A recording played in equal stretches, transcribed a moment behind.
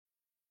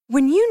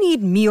When you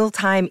need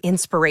mealtime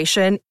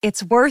inspiration,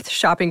 it's worth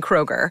shopping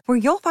Kroger, where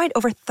you'll find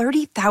over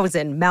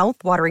 30,000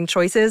 mouth-watering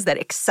choices that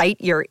excite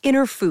your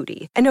inner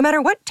foodie. And no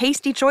matter what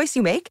tasty choice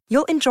you make,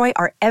 you'll enjoy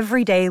our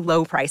everyday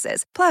low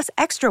prices, plus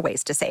extra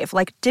ways to save,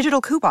 like digital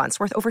coupons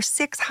worth over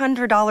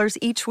 $600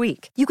 each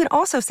week. You can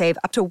also save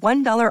up to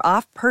 $1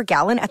 off per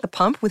gallon at the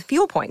pump with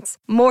fuel points.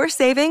 More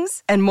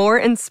savings and more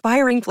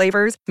inspiring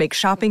flavors make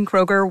shopping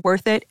Kroger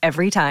worth it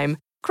every time.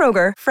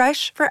 Kroger,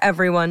 fresh for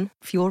everyone.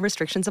 Fuel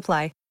restrictions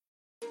apply.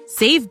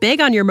 Save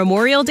big on your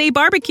Memorial Day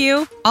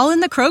barbecue, all in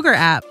the Kroger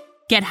app.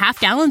 Get half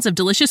gallons of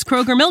delicious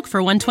Kroger milk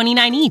for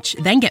 $1.29 each.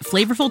 Then get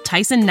flavorful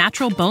Tyson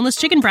natural boneless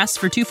chicken breasts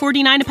for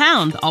 $2.49 a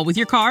pound, all with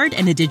your card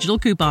and a digital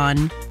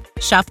coupon.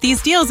 Shop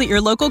these deals at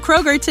your local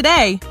Kroger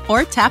today,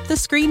 or tap the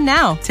screen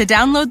now to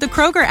download the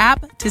Kroger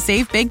app to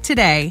save big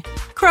today.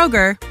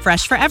 Kroger,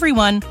 fresh for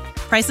everyone.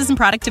 Prices and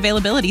product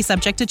availability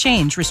subject to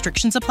change.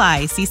 Restrictions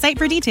apply. See site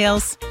for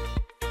details.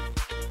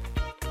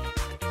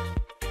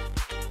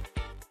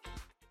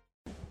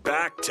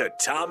 Back to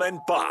Tom and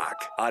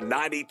Bock on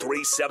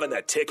 93.7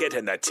 The Ticket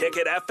and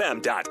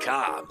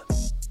theticketfm.com.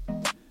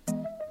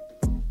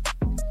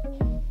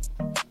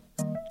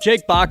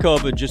 Jake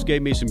Bachova just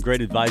gave me some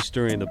great advice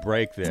during the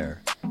break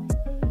there.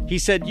 He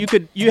said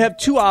you have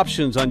two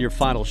options on your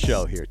final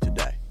show here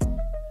today.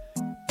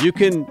 You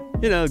can,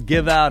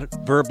 give out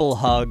verbal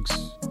hugs,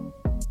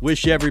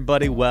 wish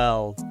everybody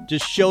well,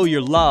 just show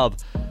your love.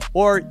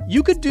 Or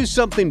you could do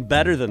something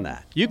better than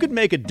that. You could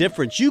make a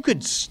difference. You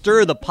could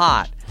stir the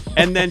pot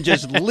and then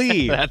just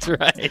leave. That's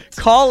right.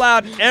 Call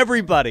out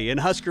everybody in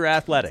Husker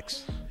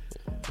athletics.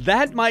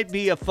 That might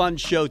be a fun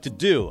show to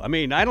do. I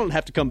mean, I don't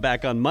have to come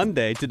back on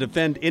Monday to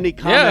defend any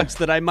comments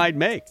that I might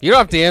make. You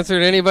don't have to answer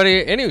to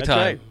anybody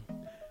anytime.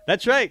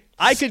 That's right.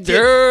 I could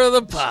stir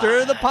the pot.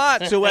 Stir the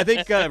pot. So I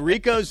think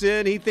Rico's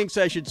in. He thinks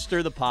I should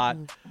stir the pot.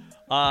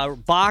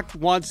 Bock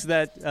wants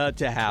that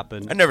to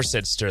happen. I never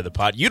said stir the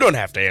pot. You don't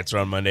have to answer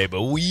on Monday,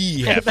 but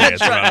we have to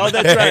answer right. on Monday.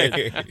 Oh, that's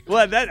right.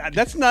 Well,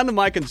 that's none of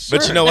my concern.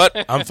 But you know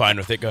what? I'm fine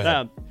with it. Go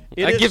ahead.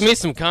 Give me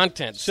some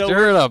content.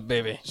 Stir it up,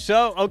 baby.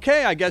 So,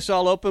 okay, I guess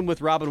I'll open with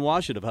Robin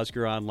Washut of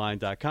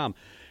HuskerOnline.com.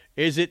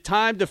 Is it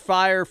time to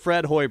fire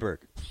Fred Hoiberg?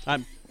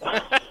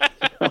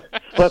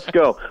 Let's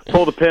go.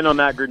 Pull the pin on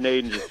that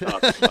grenade and just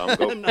toss it.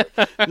 Go.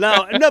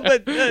 No,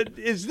 but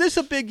is this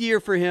a big year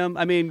for him?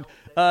 I mean,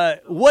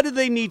 what do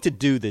they need to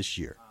do this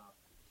year?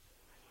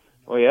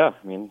 Well, yeah.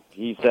 I mean,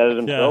 he said it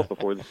himself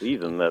before the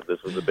season that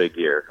this was a big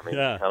year. I mean,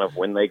 kind of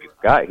when they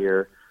got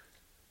here,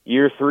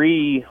 year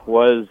 3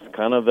 was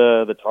kind of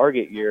the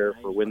target year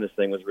for when this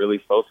thing was really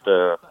supposed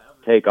to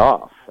take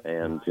off.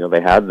 And,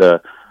 they had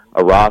a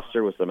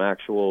roster with some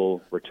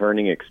actual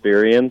returning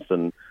experience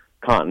and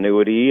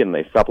continuity, and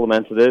they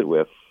supplemented it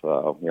with,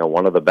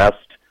 one of the best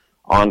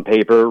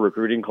on-paper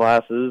recruiting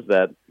classes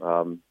that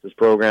this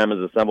program has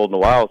assembled in a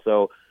while.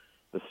 So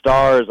the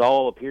stars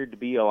all appeared to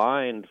be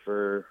aligned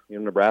for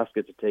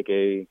Nebraska to take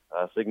a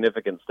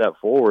significant step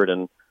forward.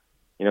 And,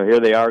 here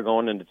they are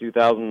going into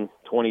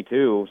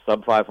 2022,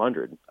 sub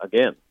 500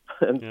 again.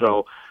 And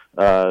so,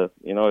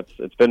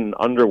 it's been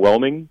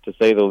underwhelming, to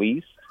say the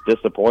least,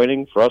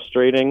 disappointing,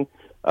 frustrating.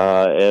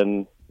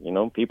 And,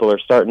 people are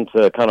starting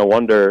to kind of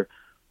wonder,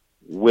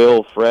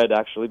 will Fred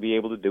actually be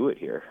able to do it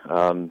here?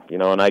 And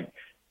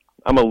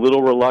I'm a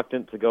little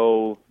reluctant to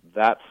go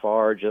that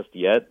far just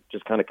yet,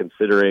 just kind of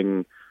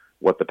considering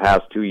what the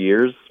past 2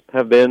 years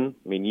have been.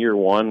 I mean, year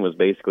 1 was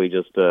basically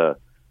just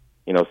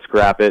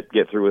scrap it,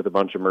 get through with a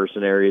bunch of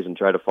mercenaries and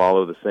try to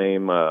follow the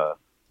same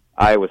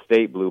Iowa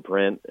State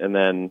blueprint. And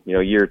then,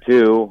 year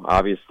 2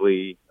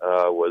 obviously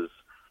was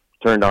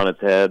turned on its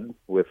head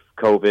with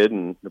COVID,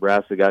 and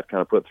Nebraska got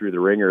kind of put through the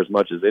ringer as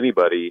much as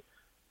anybody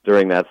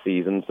during that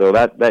season. So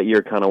that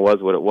year kind of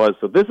was what it was.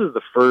 So this is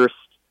the first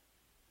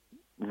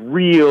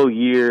real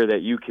year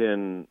that you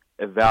can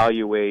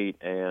evaluate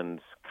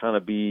and kind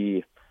of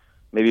be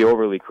maybe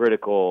overly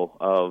critical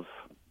of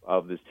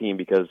this team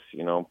because,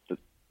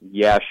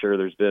 sure,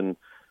 there's been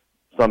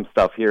some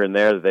stuff here and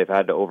there that they've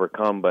had to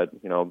overcome, but,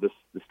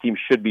 this team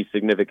should be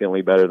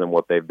significantly better than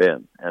what they've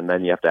been. And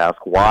then you have to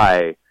ask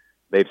why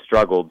they've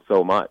struggled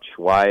so much.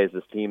 Why is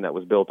this team that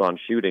was built on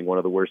shooting one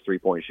of the worst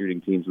three-point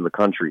shooting teams in the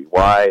country?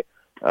 Why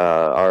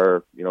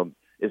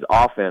is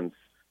offense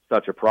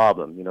such a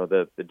problem?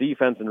 The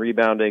defense and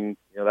rebounding,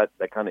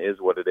 that kind of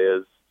is what it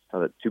is,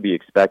 kind of to be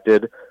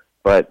expected.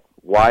 But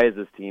why is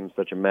this team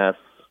such a mess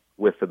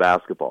with the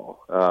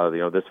basketball,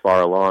 this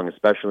far along,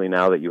 especially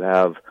now that you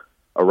have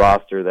a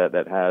roster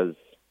that has,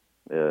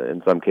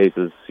 in some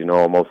cases,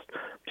 almost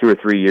 2 or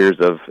 3 years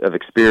of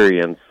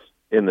experience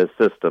in this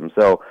system.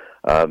 So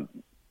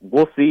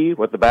we'll see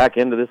what the back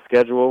end of this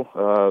schedule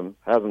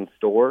has in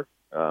store.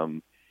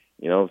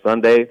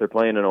 Sunday they're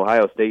playing an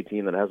Ohio State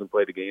team that hasn't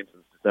played a game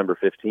since December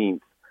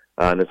 15th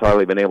and has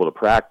hardly been able to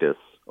practice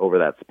over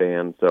that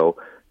span. So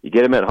you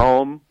get them at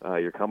home,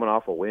 you're coming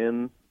off a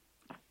win.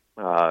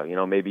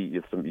 Maybe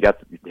you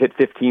hit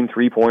 15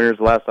 3-pointers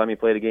the last time you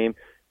played a game.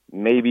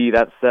 Maybe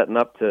that's setting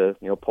up to,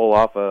 pull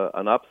off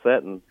an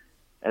upset and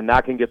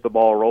that can get the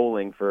ball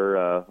rolling for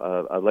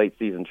a late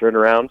season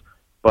turnaround.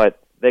 But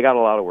they got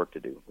a lot of work to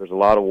do. There's a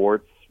lot of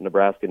warts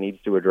Nebraska needs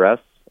to address,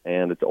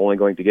 and it's only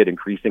going to get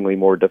increasingly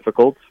more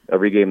difficult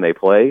every game they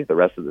play the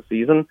rest of the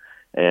season,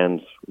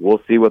 and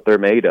we'll see what they're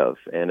made of.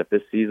 And if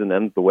this season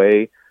ends the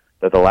way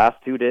that the last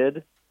two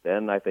did,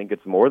 then I think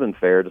it's more than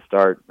fair to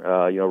start,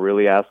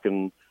 really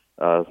asking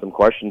some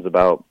questions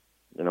about,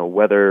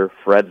 whether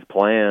Fred's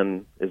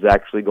plan is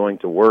actually going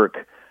to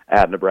work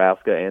at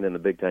Nebraska and in the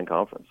Big Ten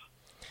Conference.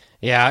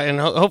 Yeah, and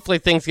hopefully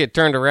things get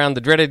turned around.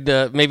 The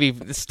dreaded maybe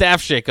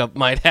staff shakeup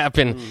might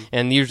happen,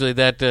 and usually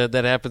that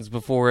happens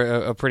before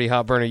a pretty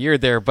hot burner year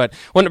there. But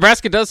when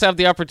Nebraska does have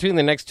the opportunity in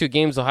the next two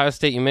games, Ohio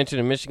State, you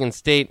mentioned, and Michigan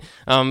State,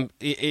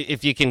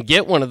 if you can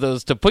get one of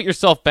those to put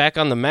yourself back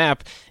on the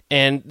map.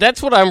 And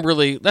that's what I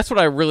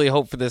really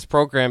hope for this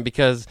program,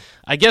 because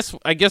I guess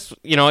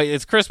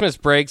it's Christmas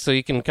break, so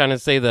you can kind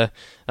of say the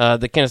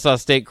Kennesaw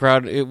State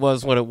crowd, it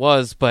was what it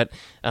was. But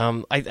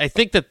I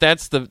think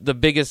that's the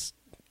biggest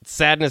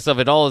sadness of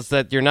it all, is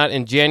that you're not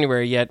in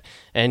January yet,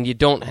 and you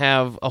don't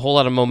have a whole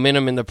lot of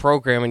momentum in the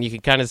program, and you can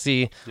kind of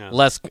see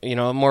less,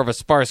 more of a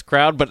sparse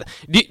crowd. But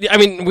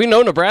we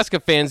know Nebraska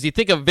fans. Do you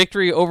think a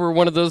victory over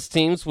one of those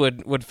teams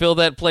would fill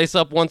that place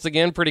up once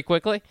again pretty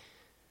quickly?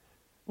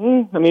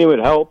 It would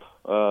help.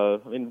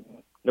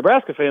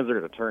 Nebraska fans are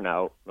going to turn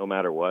out no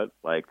matter what.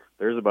 Like,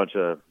 there's a bunch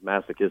of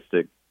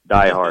masochistic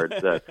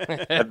diehards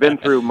that have been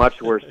through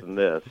much worse than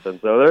this, and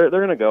so they're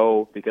going to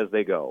go because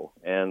they go.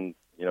 And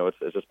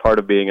it's just part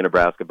of being a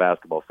Nebraska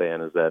basketball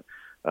fan, is that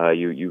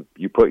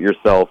you put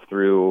yourself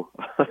through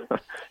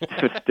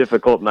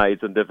difficult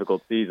nights and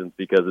difficult seasons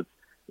because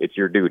it's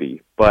your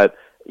duty. But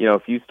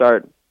if you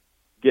start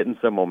getting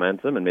some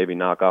momentum and maybe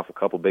knock off a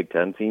couple Big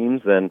Ten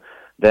teams, then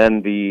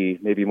the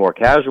maybe more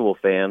casual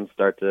fans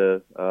start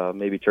to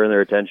maybe turn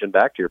their attention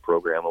back to your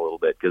program a little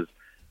bit, because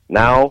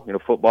now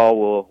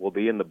football will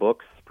be in the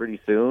books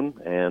pretty soon,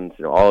 and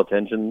all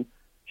attention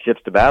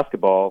shifts to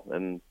basketball,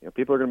 and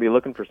people are going to be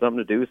looking for something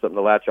to do, something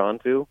to latch on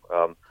to.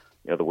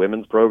 The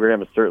women's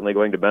program is certainly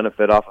going to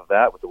benefit off of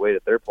that with the way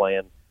that they're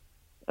playing,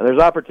 and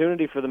there's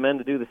opportunity for the men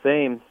to do the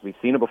same. We've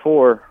seen it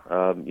before.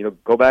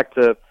 Go back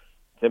to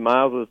Tim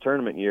Miles'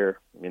 tournament year.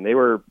 They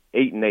were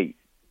 8-8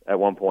 at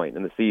one point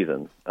in the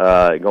season,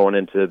 going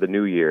into the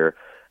new year,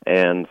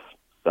 and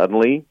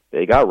suddenly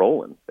they got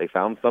rolling. They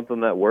found something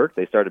that worked.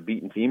 They started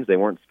beating teams they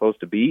weren't supposed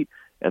to beat,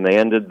 and they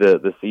ended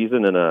the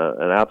season in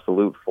an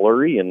absolute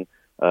flurry, and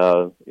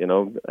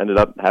ended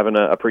up having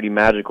a pretty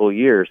magical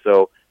year.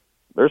 So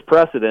there's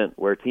precedent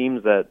where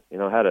teams that,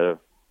 had a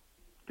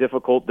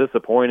difficult,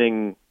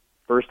 disappointing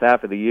first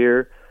half of the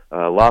year,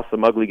 lost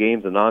some ugly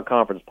games in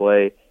non-conference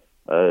play,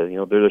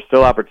 there's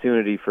still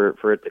opportunity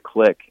for it to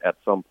click at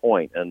some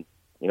point. And,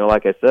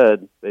 like I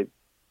said,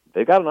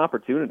 they got an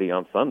opportunity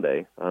on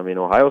Sunday.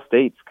 Ohio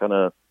State's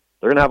they're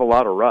going to have a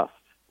lot of rust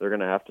they're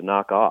going to have to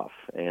knock off.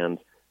 And,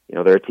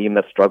 they're a team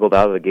that struggled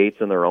out of the gates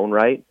in their own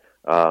right.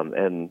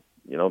 And,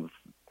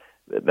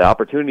 the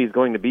opportunity is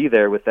going to be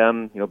there with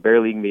them,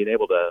 barely being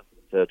able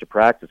to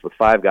practice with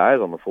five guys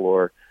on the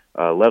floor,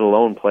 let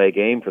alone play a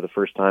game for the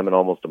first time in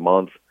almost a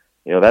month.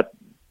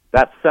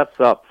 That sets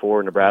up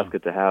for Nebraska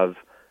to have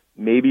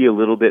maybe a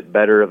little bit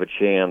better of a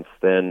chance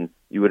than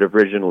you would have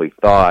originally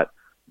thought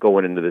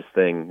going into this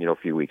thing, a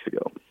few weeks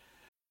ago.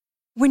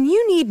 When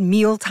you need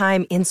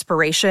mealtime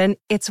inspiration,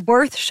 it's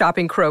worth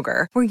shopping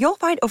Kroger, where you'll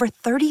find over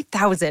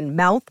 30,000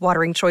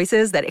 mouth-watering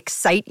choices that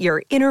excite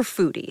your inner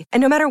foodie. And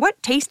no matter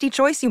what tasty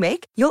choice you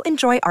make, you'll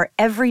enjoy our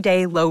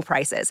everyday low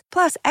prices,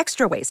 plus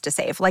extra ways to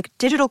save, like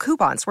digital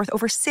coupons worth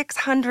over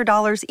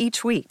 $600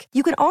 each week.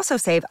 You can also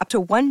save up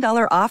to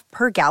 $1 off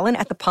per gallon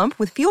at the pump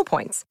with fuel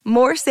points.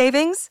 More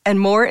savings and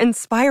more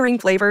inspiring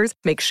flavors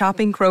make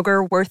shopping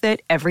Kroger worth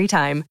it every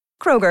time.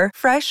 Kroger,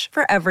 fresh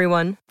for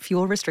everyone.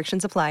 Fuel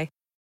restrictions apply.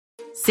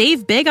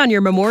 Save big on your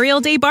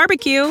Memorial Day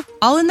barbecue,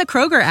 all in the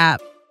Kroger app.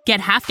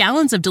 Get half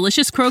gallons of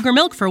delicious Kroger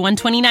milk for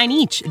 $1.29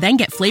 each. Then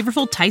get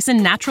flavorful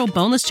Tyson natural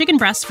boneless chicken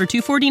breasts for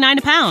 $2.49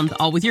 a pound,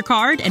 all with your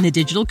card and a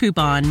digital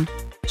coupon.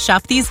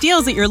 Shop these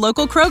deals at your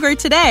local Kroger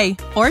today,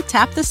 or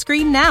tap the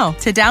screen now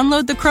to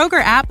download the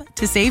Kroger app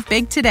to save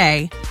big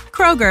today.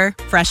 Kroger,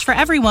 fresh for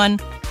everyone.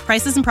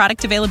 Prices and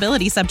product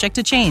availability subject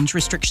to change.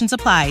 Restrictions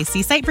apply.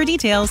 See site for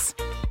details.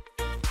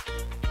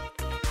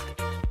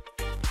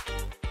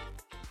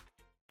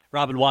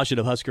 Robin Washut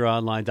of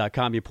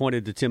HuskerOnline.com. You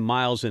pointed to Tim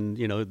Miles and,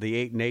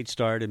 the 8-8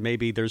 start, and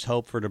maybe there's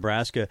hope for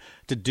Nebraska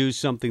to do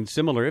something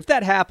similar. If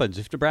that happens,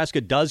 if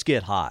Nebraska does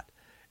get hot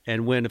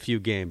and win a few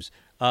games,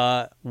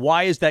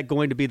 why is that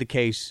going to be the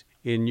case?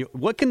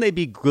 What can they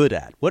be good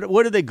at? What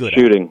are they good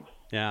Shooting.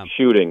 at? Yeah.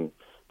 Shooting.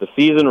 The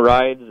season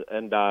rides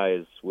and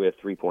dies with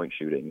three-point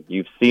shooting.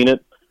 You've seen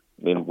it.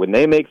 When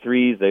they make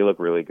threes, they look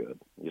really good.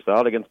 You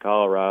saw it against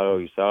Colorado.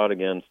 You saw it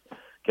against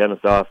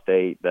Kennesaw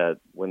State, that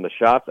when the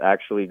shots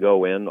actually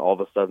go in, all of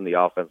a sudden the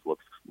offense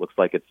looks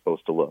like it's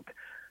supposed to look.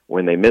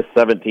 When they miss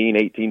 17,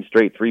 18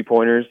 straight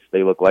three-pointers,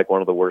 they look like one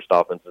of the worst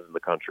offenses in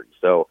the country.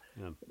 So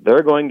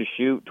they're going to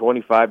shoot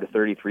 25 to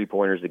 30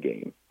 three-pointers a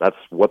game. That's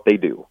what they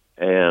do.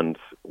 And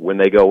when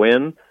they go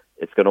in,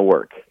 it's going to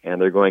work.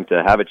 And they're going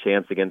to have a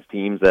chance against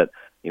teams that,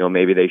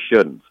 maybe they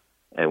shouldn't.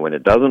 And when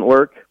it doesn't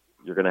work,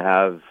 you're going to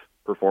have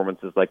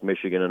performances like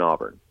Michigan and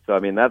Auburn. So, I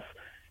mean,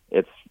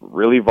 it's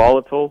really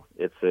volatile.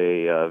 It's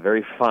a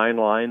very fine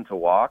line to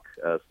walk,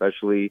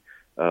 especially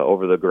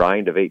over the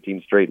grind of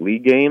 18 straight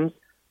league games.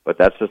 But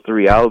that's just the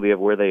reality of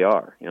where they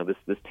are. You know,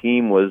 this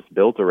team was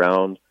built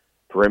around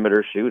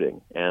perimeter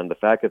shooting, and the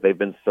fact that they've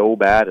been so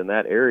bad in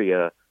that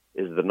area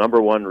is the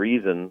number one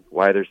reason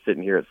why they're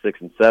sitting here at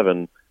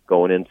 6-7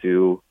 going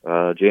into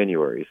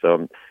January.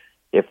 So,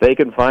 if they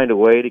can find a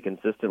way to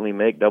consistently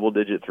make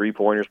double-digit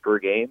three-pointers per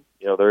game,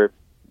 you know, they're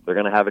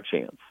going to have a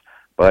chance.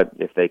 But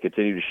if they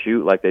continue to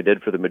shoot like they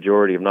did for the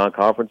majority of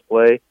non-conference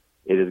play,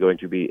 it is going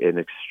to be an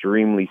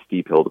extremely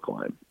steep hill to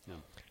climb. Yeah.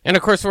 And,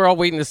 of course, we're all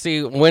waiting to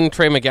see when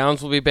Trey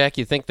McGowens will be back.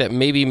 You think that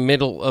maybe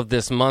middle of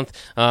this month.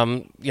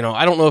 You know,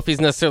 I don't know if he's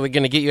necessarily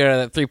going to get you out of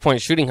that three-point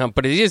shooting hump,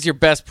 but he is your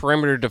best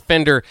perimeter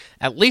defender,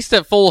 at least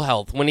at full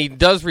health. When he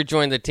does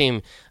rejoin the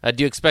team,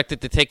 do you expect it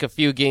to take a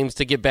few games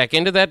to get back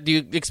into that? Do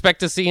you expect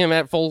to see him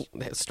at full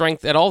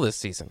strength at all this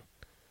season?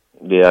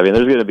 Yeah, I mean,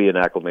 there's going to be an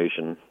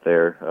acclimation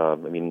there. I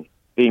mean,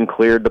 being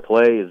cleared to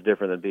play is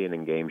different than being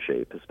in game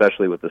shape,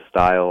 especially with the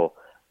style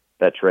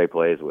that Trey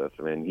plays with.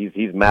 I mean,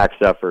 he's max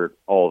effort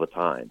all the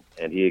time,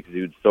 and he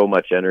exudes so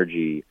much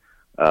energy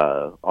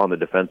on the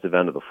defensive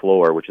end of the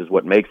floor, which is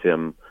what makes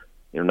him,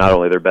 you know, not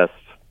only their best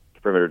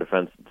perimeter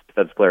defense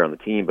player on the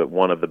team, but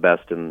one of the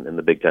best in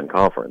the Big Ten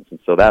Conference. And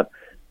so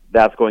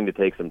that's going to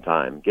take some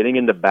time. Getting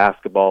into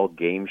basketball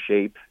game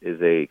shape is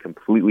a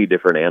completely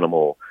different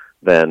animal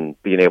than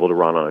being able to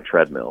run on a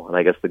treadmill. And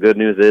I guess the good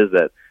news is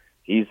that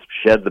he's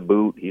shed the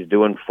boot. He's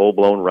doing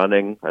full-blown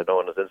running. I know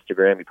on his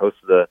Instagram he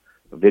posted a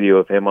video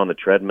of him on the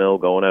treadmill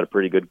going at a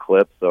pretty good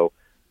clip. So,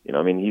 you know,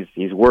 I mean,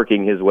 he's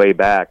working his way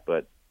back.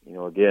 But, you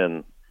know,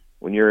 again,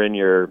 when you're in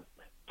your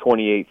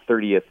 28th,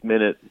 30th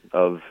minute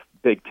of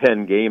Big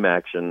Ten game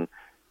action,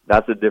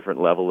 that's a different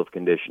level of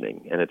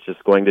conditioning. And it's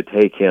just going to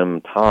take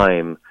him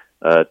time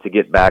to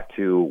get back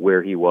to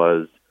where he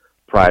was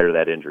prior to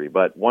that injury.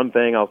 But one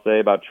thing I'll say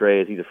about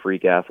Trey is he's a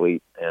freak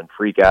athlete, and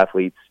freak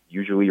athletes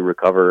usually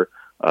recover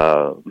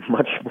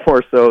much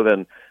more so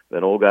than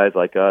old guys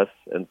like us.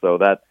 And so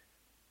that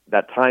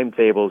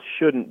timetable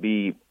shouldn't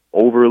be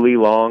overly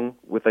long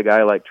with a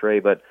guy like Trey,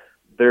 but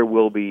there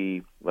will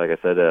be, like I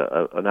said,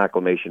 an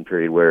acclimation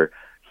period where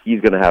he's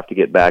going to have to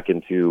get back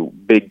into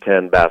Big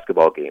Ten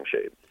basketball game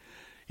shape.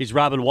 He's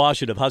Robin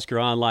Washut of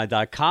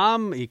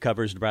HuskerOnline.com. He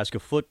covers Nebraska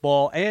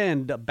football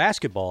and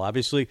basketball,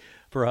 obviously,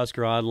 for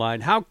Husker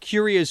Online. How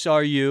curious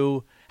are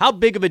you? How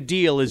big of a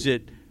deal is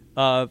it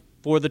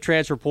for the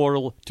transfer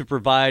portal to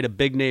provide a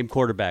big-name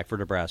quarterback for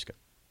Nebraska?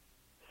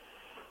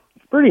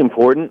 It's pretty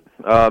important.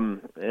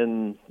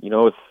 And, you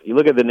know, you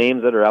look at the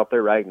names that are out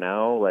there right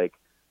now, like,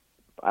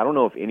 I don't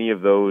know if any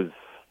of those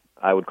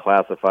I would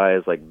classify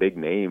as, like, big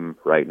name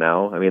right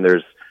now. I mean,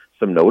 there's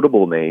some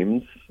notable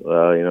names, you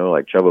know,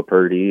 like Chubba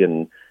Purdy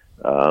and,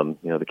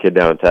 you know, the kid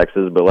down in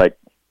Texas. But, like,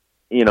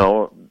 you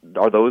know,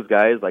 are those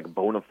guys, like,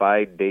 bona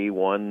fide day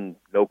one,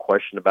 no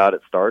question about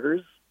it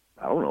starters?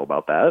 I don't know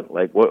about that.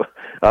 Like, what?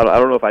 I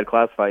don't know if I'd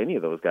classify any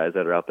of those guys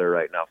that are out there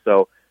right now.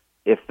 So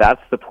if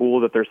that's the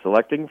pool that they're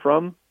selecting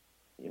from,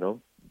 you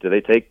know, do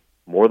they take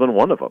more than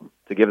one of them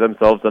to give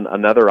themselves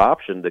another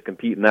option to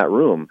compete in that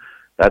room?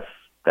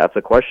 That's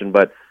a question.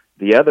 But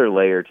the other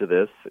layer to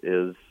this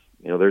is,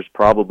 you know, there's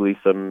probably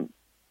some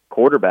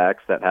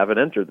quarterbacks that haven't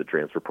entered the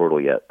transfer portal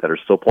yet that are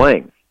still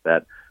playing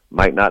that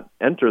might not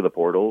enter the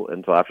portal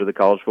until after the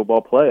college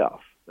football playoff.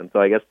 And so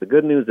I guess the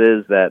good news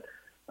is that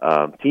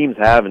teams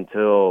have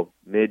until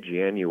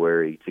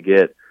mid-January to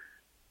get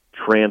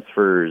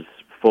transfers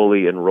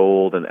fully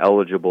enrolled and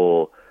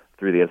eligible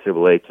through the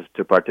NCAA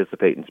to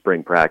participate in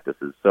spring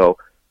practices. So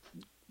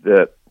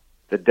the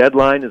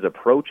deadline is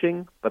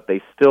approaching, but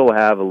they still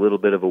have a little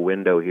bit of a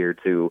window here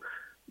to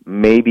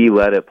maybe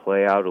let it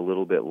play out a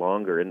little bit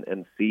longer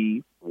and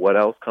see what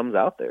else comes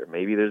out there.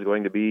 Maybe there's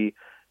going to be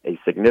a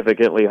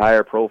significantly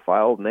higher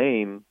profile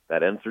name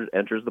that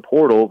enters the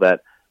portal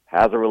that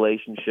has a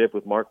relationship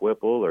with Mark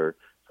Whipple or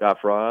Scott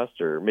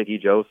Frost or Mickey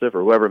Joseph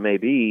or whoever it may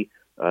be,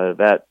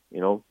 that,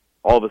 you know,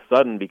 all of a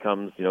sudden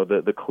becomes, you know,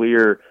 the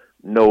clear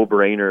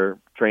no-brainer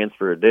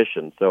transfer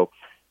addition. So,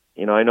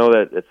 you know, I know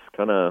that it's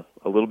kind of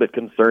a little bit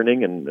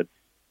concerning, and it's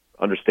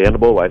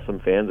understandable why some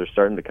fans are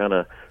starting to kind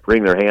of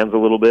wring their hands a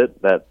little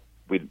bit that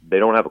they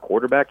don't have a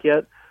quarterback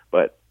yet,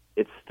 but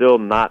it's still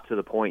not to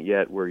the point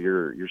yet where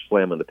you're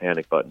slamming the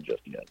panic button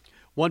just yet.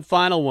 One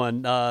final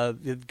one.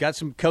 You've got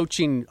some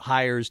coaching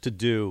hires to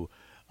do.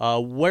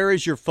 Where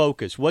is your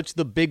focus? What's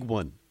the big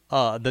one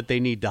that they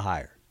need to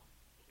hire?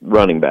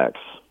 Running backs,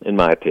 in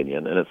my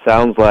opinion. And it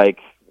sounds like,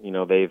 you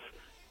know, they've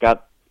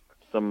got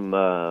some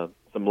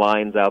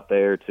lines out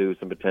there to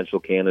some potential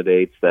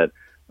candidates that,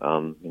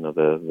 you know,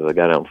 the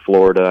guy down in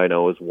Florida I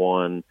know is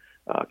one.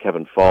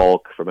 Kevin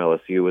Falk from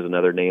LSU is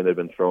another name that's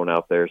been thrown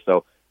out there.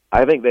 So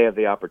I think they have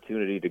the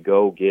opportunity to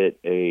go get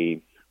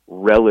a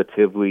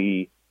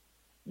relatively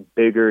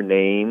bigger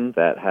name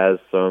that has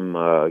some,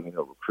 you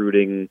know,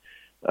 recruiting,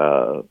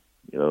 you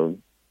know,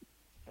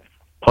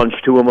 punch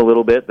to him a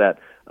little bit that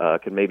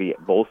can maybe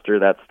bolster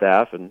that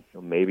staff and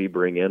maybe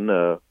bring in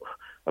a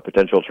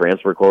potential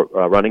transfer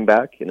running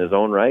back in his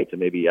own right to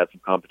maybe add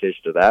some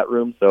competition to that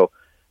room. So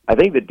I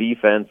think the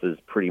defense is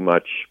pretty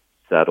much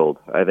settled.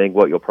 I think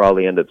what you'll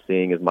probably end up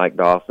seeing is Mike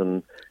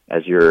Dawson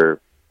as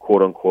your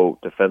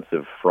quote-unquote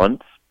defensive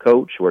front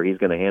coach, where he's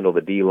going to handle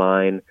the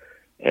D-line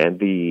and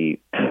the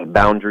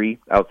boundary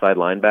outside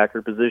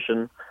linebacker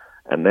position.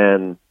 And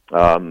then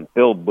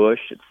Bill Bush,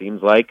 it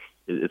seems like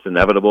it's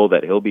inevitable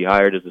that he'll be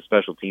hired as a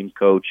special teams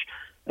coach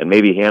and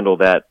maybe handle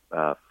that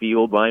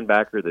field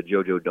linebacker, the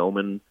JoJo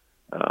Doman,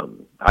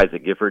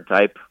 Isaac Gifford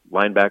type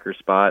linebacker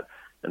spot.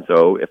 And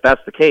so if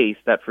that's the case,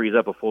 that frees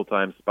up a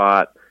full-time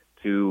spot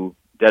to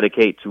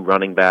dedicate to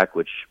running back,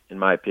 which, in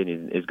my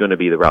opinion, is going to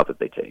be the route that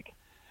they take.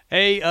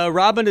 Hey,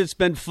 Robin, it's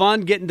been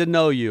fun getting to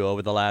know you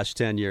over the last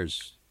 10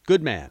 years.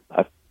 Good man.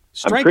 I'm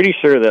pretty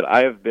sure that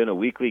I have been a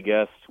weekly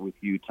guest with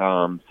you,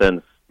 Tom,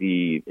 since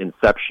the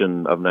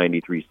inception of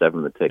 93.7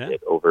 The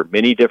Ticket, over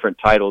many different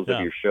titles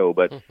of your show,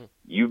 but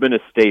you've been a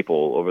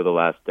staple over the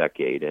last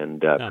decade,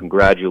 and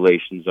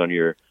congratulations on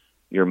your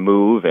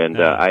move,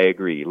 and I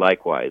agree.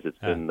 Likewise, it's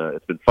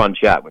been fun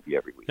chatting with you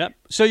every week. Yep.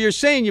 So you're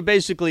saying you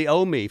basically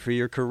owe me for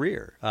your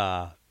career,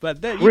 but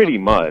pretty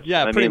much.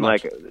 Yeah, I pretty mean,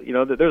 much.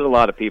 There's a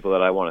lot of people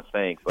that I want to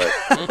thank, but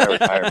in my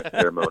retirement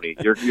ceremony,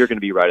 you're going to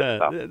be right at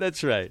the top.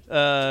 That's right.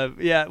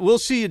 We'll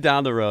see you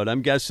down the road.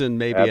 I'm guessing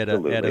maybe at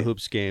a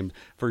hoops game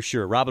for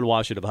sure. Robin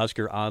Washut of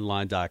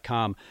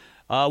HuskerOnline.com.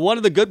 One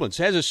of the good ones.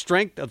 Has a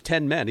strength of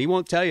 10 men. He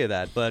won't tell you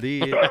that, but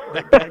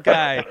that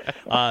guy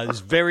is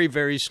very,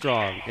 very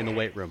strong in the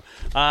weight room.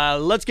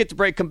 Let's get to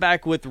break. Come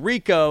back with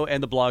Rico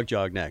and the Blog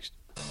Jog next.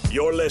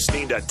 You're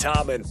listening to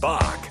Tom and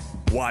Bock.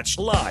 Watch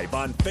live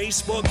on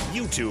Facebook,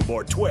 YouTube,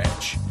 or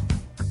Twitch.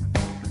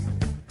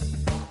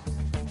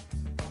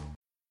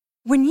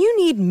 When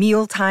you need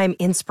mealtime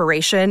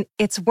inspiration,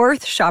 it's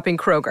worth shopping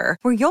Kroger,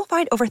 where you'll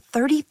find over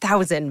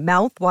 30,000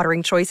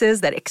 mouth-watering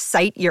choices that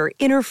excite your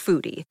inner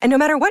foodie. And no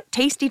matter what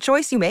tasty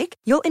choice you make,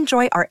 you'll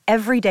enjoy our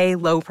everyday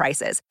low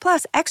prices,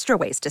 plus extra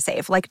ways to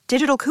save, like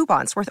digital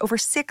coupons worth over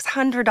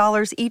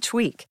 $600 each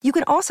week. You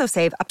can also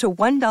save up to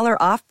 $1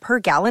 off per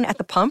gallon at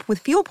the pump with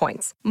fuel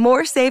points.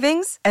 More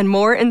savings and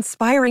more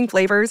inspiring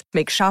flavors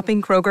make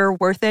shopping Kroger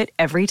worth it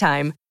every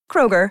time.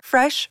 Kroger,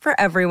 fresh for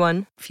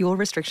everyone. Fuel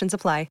restrictions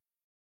apply.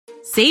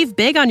 Save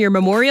big on your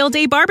Memorial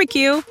Day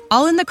barbecue,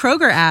 all in the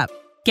Kroger app.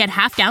 Get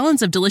half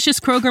gallons of delicious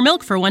Kroger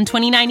milk for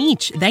 $1.29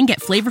 each. Then get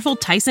flavorful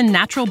Tyson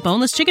natural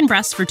boneless chicken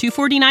breasts for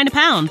 $2.49 a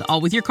pound, all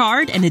with your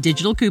card and a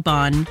digital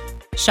coupon.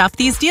 Shop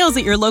these deals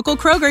at your local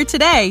Kroger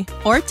today,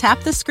 or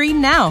tap the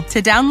screen now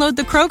to download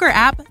the Kroger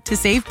app to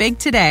save big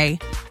today.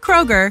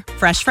 Kroger,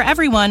 fresh for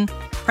everyone.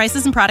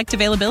 Prices and product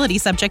availability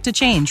subject to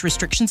change.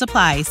 Restrictions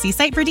apply. See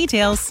site for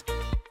details.